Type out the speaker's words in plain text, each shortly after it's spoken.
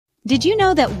Did you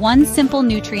know that one simple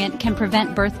nutrient can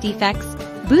prevent birth defects,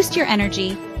 boost your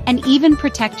energy, and even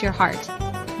protect your heart?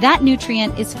 That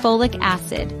nutrient is folic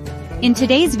acid. In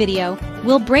today's video,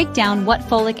 we'll break down what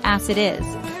folic acid is,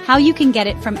 how you can get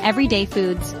it from everyday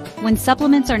foods, when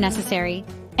supplements are necessary,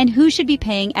 and who should be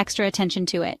paying extra attention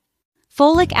to it.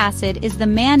 Folic acid is the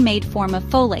man-made form of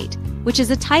folate, which is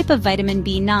a type of vitamin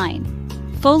B9.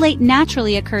 Folate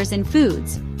naturally occurs in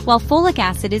foods, while folic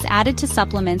acid is added to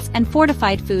supplements and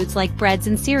fortified foods like breads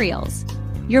and cereals.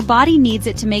 Your body needs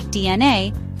it to make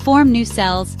DNA, form new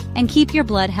cells, and keep your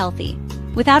blood healthy.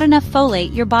 Without enough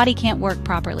folate, your body can't work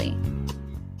properly.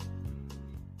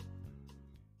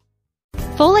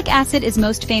 Folic acid is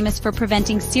most famous for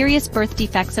preventing serious birth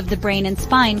defects of the brain and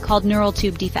spine called neural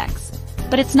tube defects.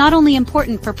 But it's not only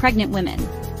important for pregnant women.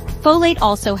 Folate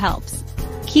also helps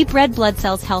keep red blood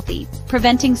cells healthy,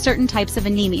 preventing certain types of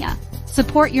anemia,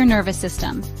 support your nervous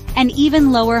system, and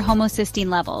even lower homocysteine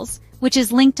levels, which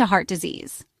is linked to heart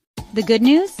disease. The good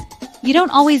news? You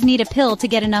don't always need a pill to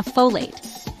get enough folate.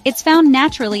 It's found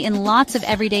naturally in lots of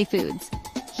everyday foods.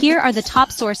 Here are the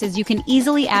top sources you can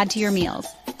easily add to your meals.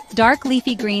 Dark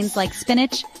leafy greens like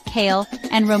spinach, kale,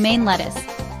 and romaine lettuce.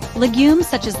 Legumes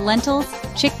such as lentils,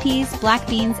 chickpeas, black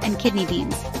beans, and kidney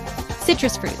beans.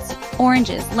 Citrus fruits,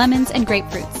 oranges, lemons, and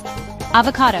grapefruits.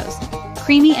 Avocados,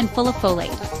 creamy and full of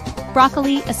folate.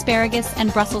 Broccoli, asparagus,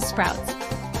 and Brussels sprouts.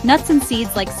 Nuts and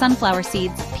seeds like sunflower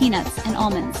seeds, peanuts, and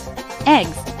almonds.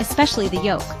 Eggs, especially the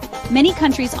yolk. Many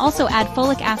countries also add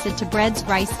folic acid to breads,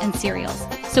 rice, and cereals.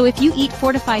 So if you eat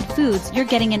fortified foods, you're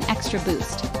getting an extra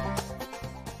boost.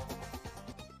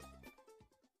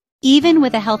 Even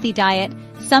with a healthy diet,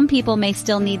 some people may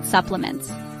still need supplements.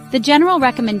 The general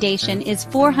recommendation is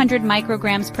 400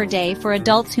 micrograms per day for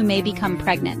adults who may become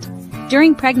pregnant.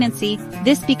 During pregnancy,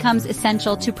 this becomes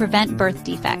essential to prevent birth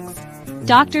defects.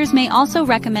 Doctors may also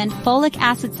recommend folic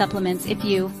acid supplements if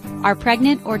you are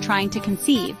pregnant or trying to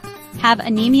conceive, have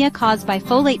anemia caused by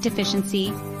folate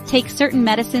deficiency, take certain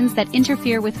medicines that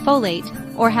interfere with folate,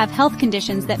 or have health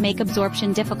conditions that make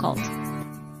absorption difficult.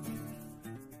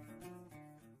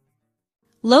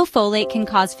 Low folate can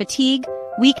cause fatigue,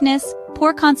 weakness,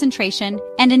 poor concentration,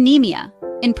 and anemia.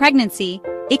 In pregnancy,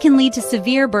 it can lead to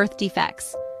severe birth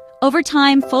defects. Over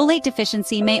time, folate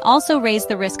deficiency may also raise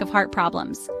the risk of heart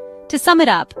problems. To sum it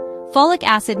up, folic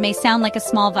acid may sound like a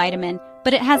small vitamin,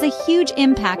 but it has a huge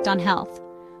impact on health.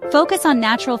 Focus on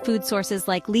natural food sources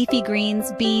like leafy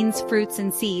greens, beans, fruits,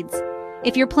 and seeds.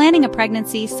 If you're planning a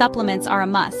pregnancy, supplements are a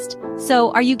must.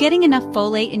 So, are you getting enough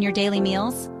folate in your daily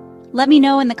meals? Let me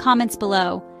know in the comments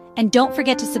below, and don't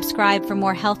forget to subscribe for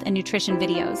more health and nutrition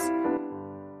videos.